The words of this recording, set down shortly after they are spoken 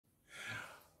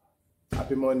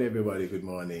Happy Monday, everybody. Good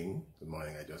morning. Good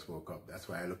morning. I just woke up. That's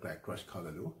why I look like Crush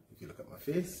Callaloo, if you look at my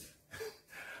face.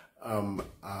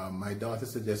 My daughter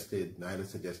suggested, Nyla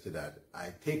suggested that I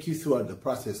take you through the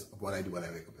process of what I do when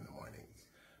I wake up in the mornings.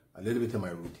 A little bit of my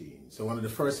routine. So one of the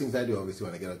first things I do, obviously,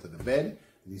 when I get out of the bed,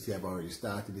 as you see, I've already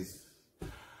started this.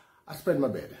 I spread my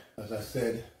bed. As I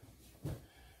said,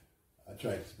 I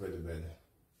try to spread the bed.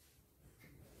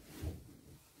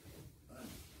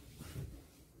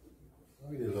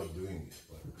 I really love doing this,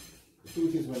 but the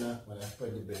truth is when I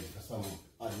spread the bed, for some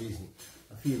odd reason,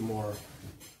 I feel more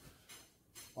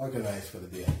organized for the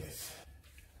day, I guess.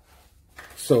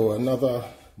 So another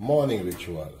morning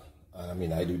ritual, I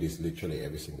mean I do this literally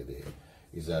every single day,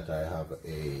 is that I have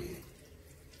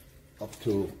up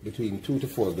to between 2 to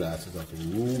 4 glasses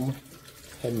of room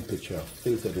temperature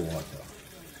filtered water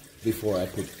before I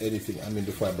put anything,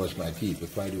 before I brush my teeth.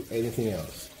 Before I do anything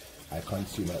else, I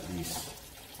consume at least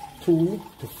 2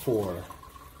 to 4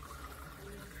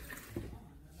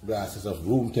 glasses of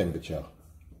room temperature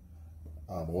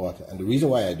water. And the reason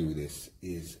why I do this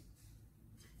is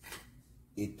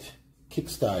it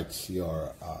kickstarts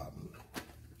your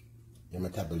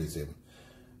metabolism,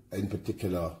 in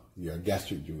particular your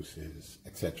gastric juices,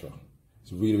 etc.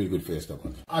 It's really, really good for your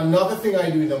stomach. Another thing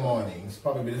I do in the mornings,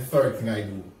 probably the third thing I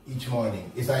do each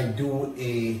morning, is I do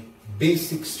a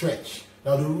basic stretch.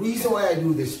 Now the reason why I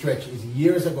do this stretch is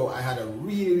years ago I had a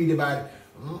really, really bad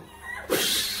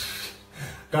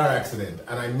car accident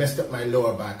and I messed up my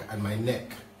lower back and my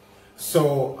neck.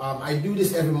 So I do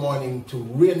this every morning to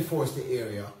reinforce the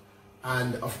area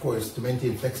and of course to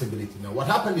maintain flexibility. Now what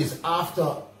happened is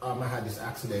after I had this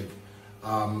accident,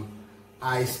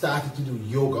 I started to do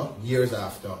yoga years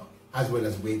after, as well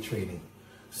as weight training.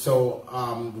 So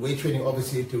weight training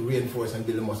obviously to reinforce and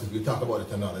build the muscles. We'll talk about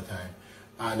it another time.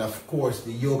 And of course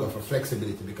the yoga for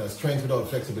flexibility, because strength without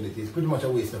flexibility is pretty much a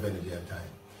waste of energy and time.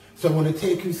 So I'm going to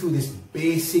take you through this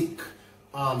basic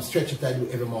stretch that I do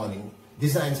every morning,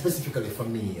 designed specifically for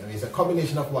me. It's a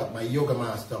combination of what my yoga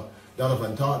master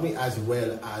Donovan taught me, as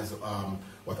well as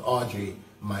what Audrey,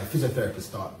 my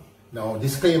physiotherapist, taught me. Now,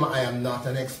 disclaimer, I am not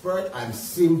an expert. I'm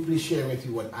simply sharing with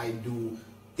you what I do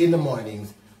in the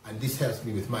mornings, and this helps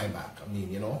me with my back.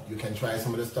 You can try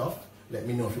some of the stuff. Let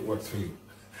me know if it works for you.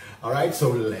 All right, so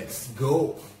let's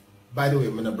go. By the way,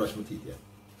 I'm going to brush my teeth yet.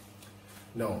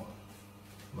 No,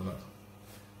 I'm not.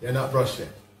 They're not brushed yet.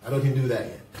 I don't even do that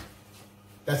yet.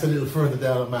 That's a little further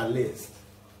down on my list.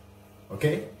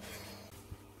 Okay?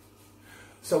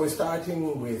 So we're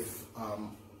starting with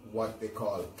what they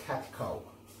call cat-cow.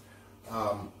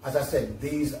 As I said,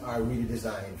 these are really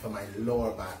designed for my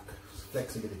lower back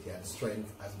flexibility and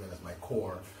strength, as well as my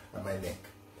core and my neck.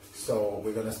 So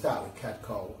we're going to start with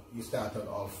cat-cow. You start on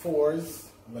all fours.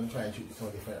 I'm going to try and shoot this on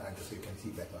different angles so you can see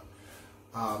better.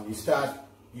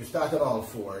 You start on all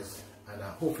fours, and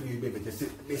hopefully you'll be able to see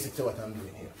basically what I'm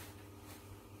doing here.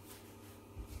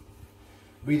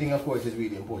 Breathing, of course, is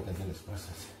really important in this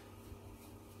process.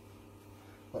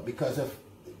 But because of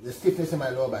the stiffness in my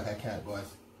lower back, I can't go as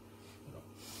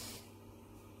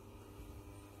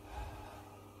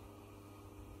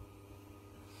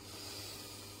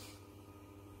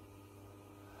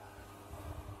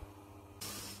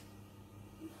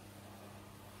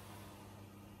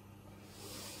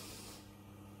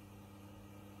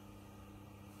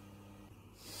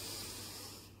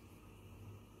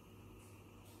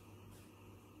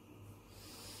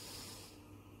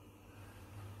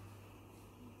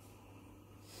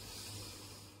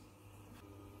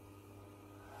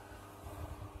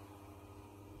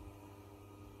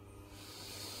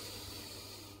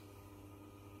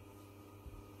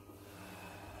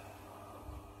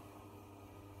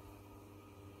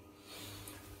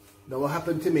Now what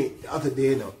happened to me the other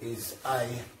day is I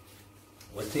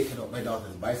was taking out my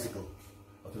daughter's bicycle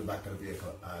out to the back of the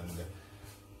vehicle, and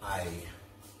I,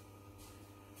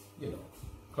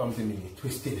 clumsily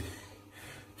twisted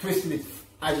it,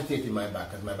 agitating my back,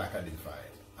 as my back identified.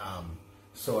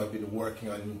 So I've been working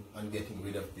on getting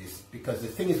rid of this, because the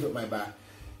thing is with my back,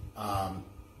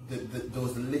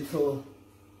 those little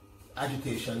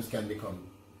agitations can become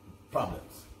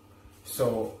problems.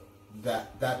 So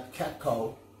that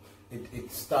cat-cow,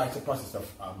 it starts a process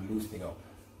of loosening up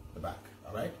the back,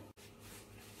 all right?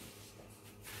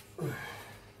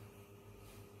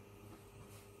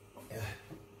 Yeah.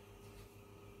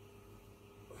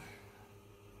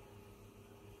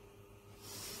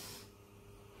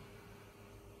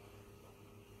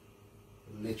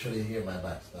 Literally hear my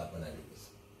back start when I do this.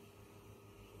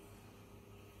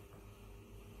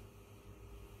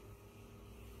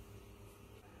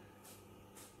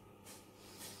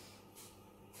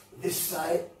 This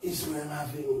side is where I'm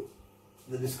having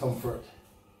the discomfort.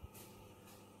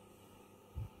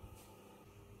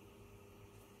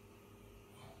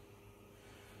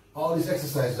 All these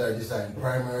exercises are designed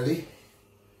primarily,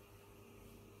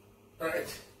 right,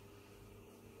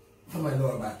 for my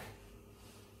lower back.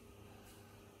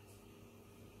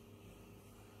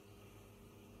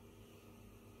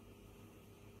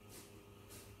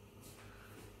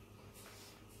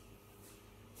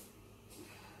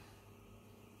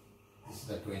 This is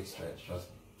a great stretch, trust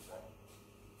me.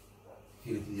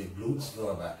 Feel it in your glutes,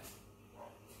 lower back.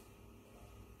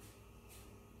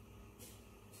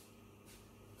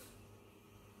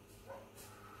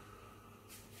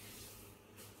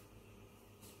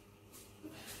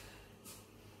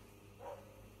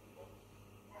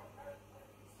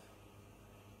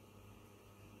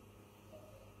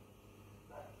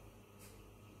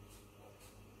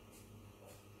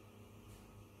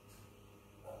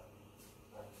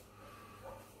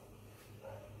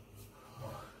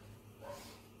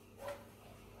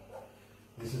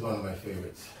 This is one of my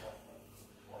favorites.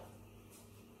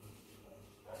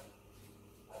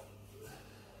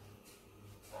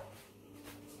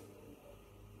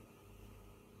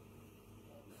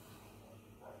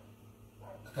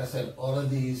 Like I said, all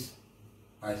of these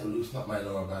are to loosen up my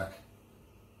lower back,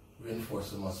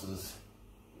 reinforce the muscles,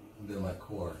 and build my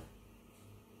core.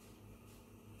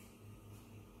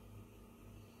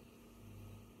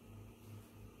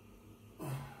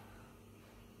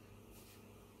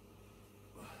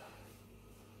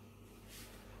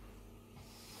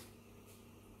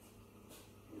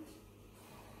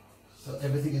 So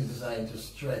everything is designed to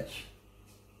stretch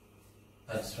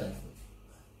and strengthen.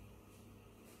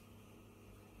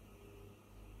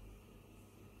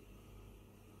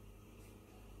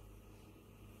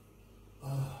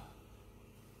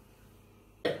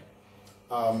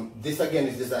 This again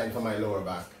is designed for my lower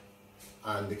back,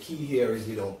 and the key here is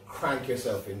you don't crank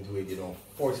yourself into it, you don't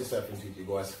force yourself into it, you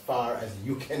go as far as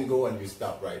you can go and you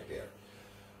stop right there.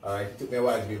 Alright, it took me a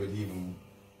while to be able to even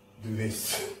do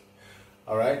this.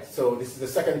 Alright, so this is the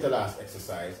second to last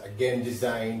exercise, again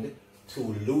designed to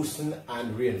loosen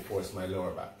and reinforce my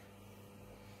lower back.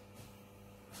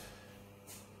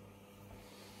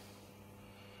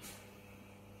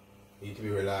 Need to be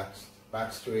relaxed,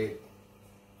 back straight,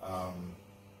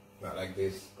 not like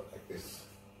this, but like this.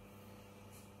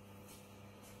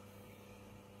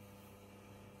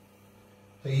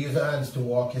 So you use the hands to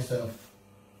walk yourself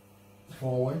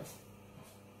forward.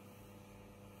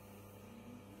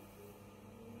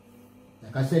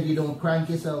 Like I said, you don't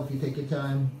crank yourself, you take your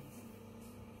time.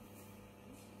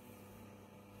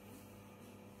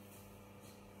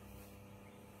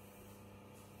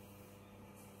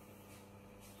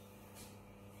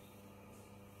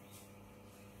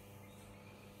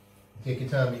 Take your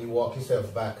time and you walk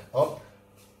yourself back up.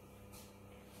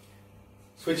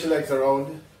 Switch your legs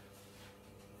around.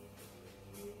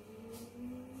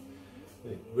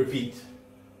 Repeat.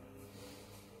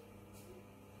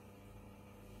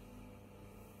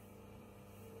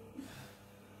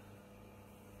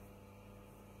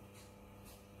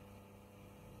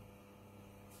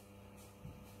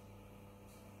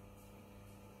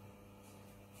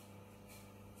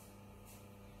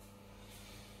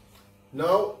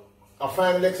 Now, our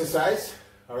final exercise,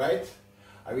 all right?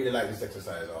 I really like this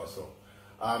exercise also.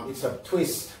 It's a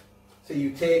twist. So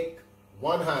you take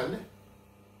one hand,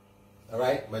 all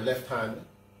right, my left hand,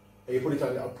 and you put it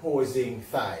on the opposing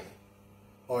thigh,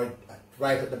 or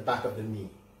right at the back of the knee,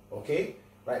 okay?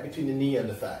 Right between the knee and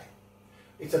the thigh.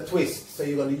 It's a twist. So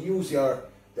you're going to use the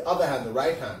other hand, the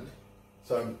right hand.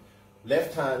 So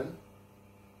left hand,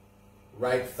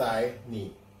 right thigh,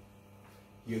 knee.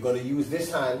 You're going to use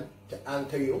this hand to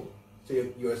anchor you, so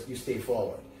you stay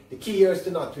forward. The key here is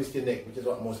to not twist your neck, which is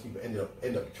what most people end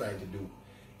up trying to do.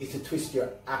 Is to twist your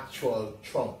actual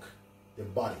trunk, your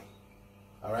body.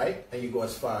 All right? And you go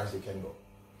as far as you can go.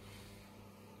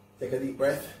 Take a deep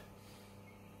breath.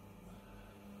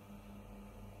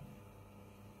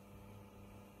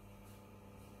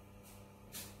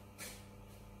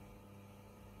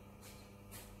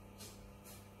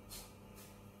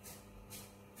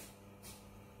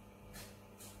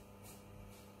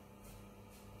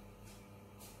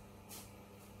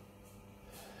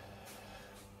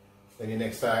 Then your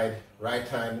next side, right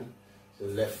hand to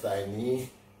the left thigh knee,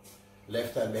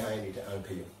 left hand behind you to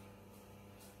anchor you.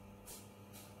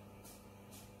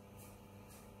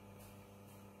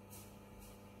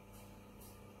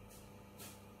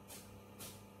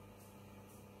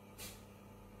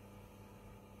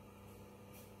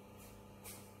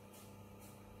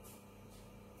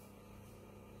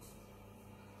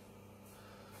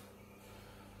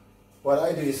 What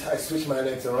I do is I switch my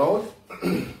legs around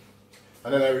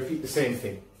and then I repeat the same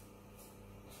thing.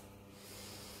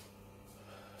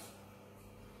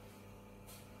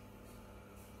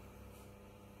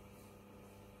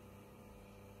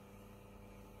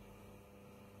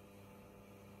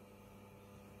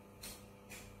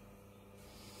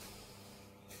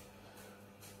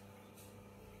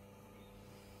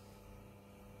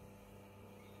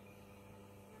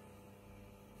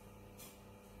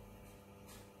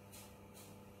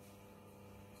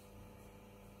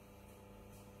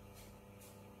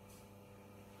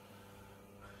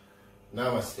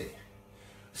 Namaste.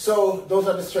 So those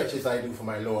are the stretches I do for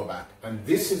my lower back, and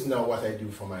this is now what I do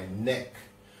for my neck.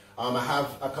 I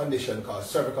have a condition called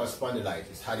cervical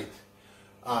spondylitis, had it.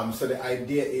 So the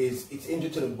idea is it's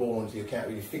injured to the bone, so you can't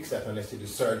really fix that unless you do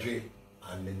surgery,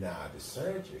 and then now the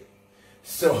surgery.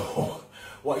 So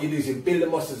what you do is you build the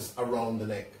muscles around the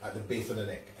neck, at the base of the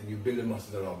neck, and you build the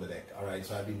muscles around the neck. All right.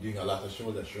 So I've been doing a lot of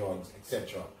shoulder shrugs,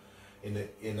 etc.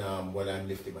 When I'm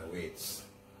lifting my weights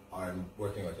or I'm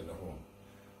working out in the home.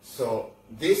 So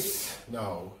this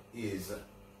now is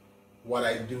what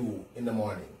I do in the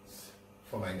mornings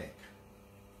for my neck.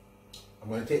 I'm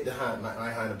going to take the hand,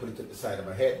 my hand, and put it to the side of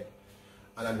my head,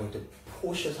 and I'm going to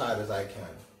push as hard as I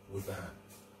can with the hand.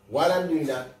 While I'm doing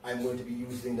that, I'm going to be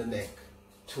using the neck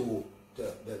to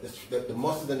the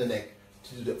muscles in the neck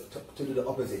to do the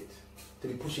opposite, to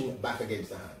be pushing it back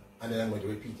against the hand, and then I'm going to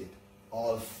repeat it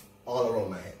all around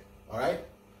my head. All right?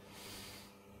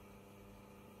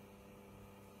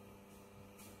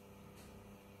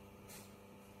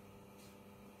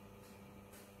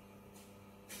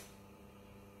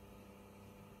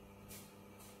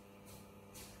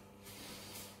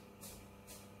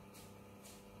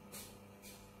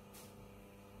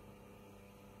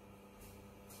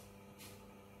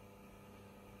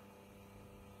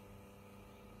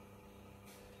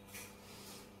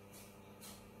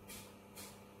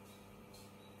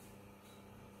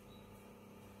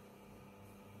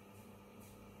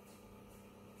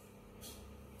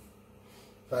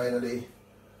 Finally,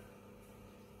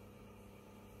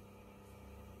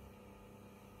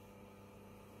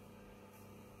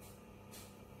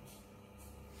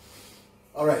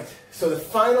 all right, so the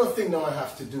final thing now I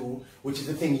have to do, which is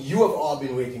the thing you have all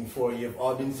been waiting for, you've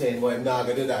all been saying, well, I'm not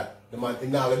going to do that, I'm not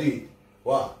going to do it.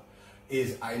 What?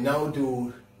 Is I now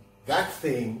do that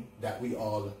thing that we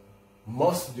all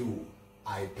must do.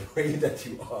 I pray that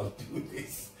you all do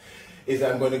this. Is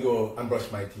I'm going to go and brush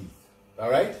my teeth. All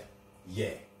right?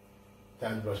 Yeah.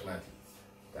 Time to brush my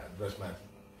teeth. Time to brush my teeth.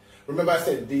 Remember I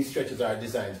said these stretches are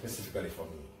designed specifically for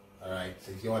me. All right?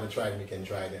 So if you want to try them, you can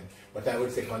try them. But I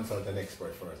would say consult an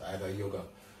expert first. Either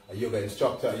a yoga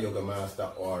instructor, a yoga master,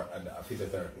 or a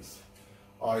physiotherapist.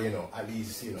 Or, at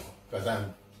least, because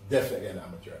I'm definitely an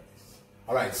amateur at this.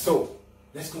 All right, so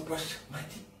let's go brush my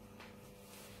teeth.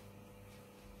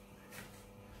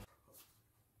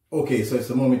 Okay, so it's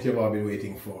the moment you've all been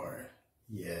waiting for.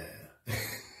 Yeah.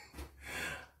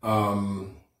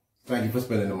 Thank you for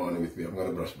spending the morning with me. I'm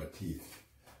gonna brush my teeth.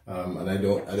 And I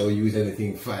don't use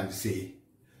anything fancy,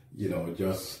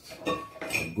 just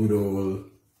a good old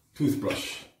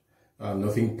toothbrush.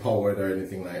 Nothing powered or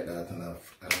anything like that, and I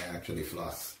actually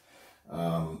floss.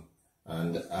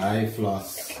 And I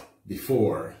floss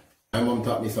before. My mom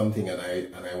taught me something, and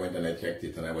I went and I checked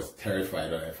it, and I was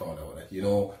terrified when I found out that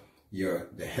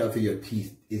the health of your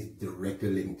teeth is directly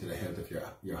linked to the health of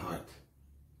your heart.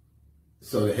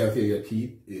 So the health of your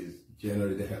teeth is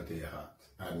generally the health of your heart,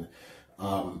 and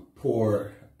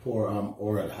poor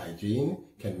oral hygiene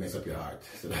can mess up your heart.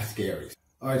 So that's scary.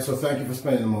 All right, so thank you for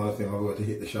spending the morning with me. I'm about to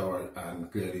hit the shower,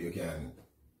 and clearly you can.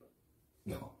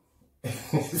 No.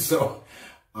 So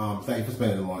thank you for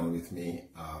spending the morning with me.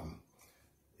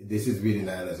 This is really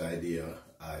Nyla's idea.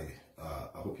 I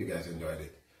hope you guys enjoyed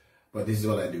it. But this is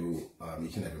what I do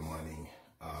each and every morning.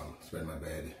 Spread my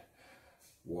bed,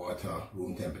 water,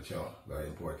 room temperature, very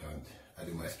important. I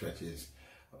do my stretches.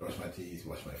 I brush my teeth,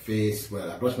 wash my face. Well,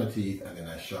 I brush my teeth and then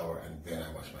I shower and then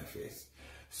I wash my face.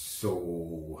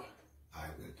 So I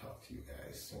will talk to you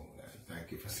guys soon. And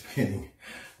thank you for spending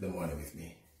the morning with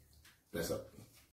me. Bless up.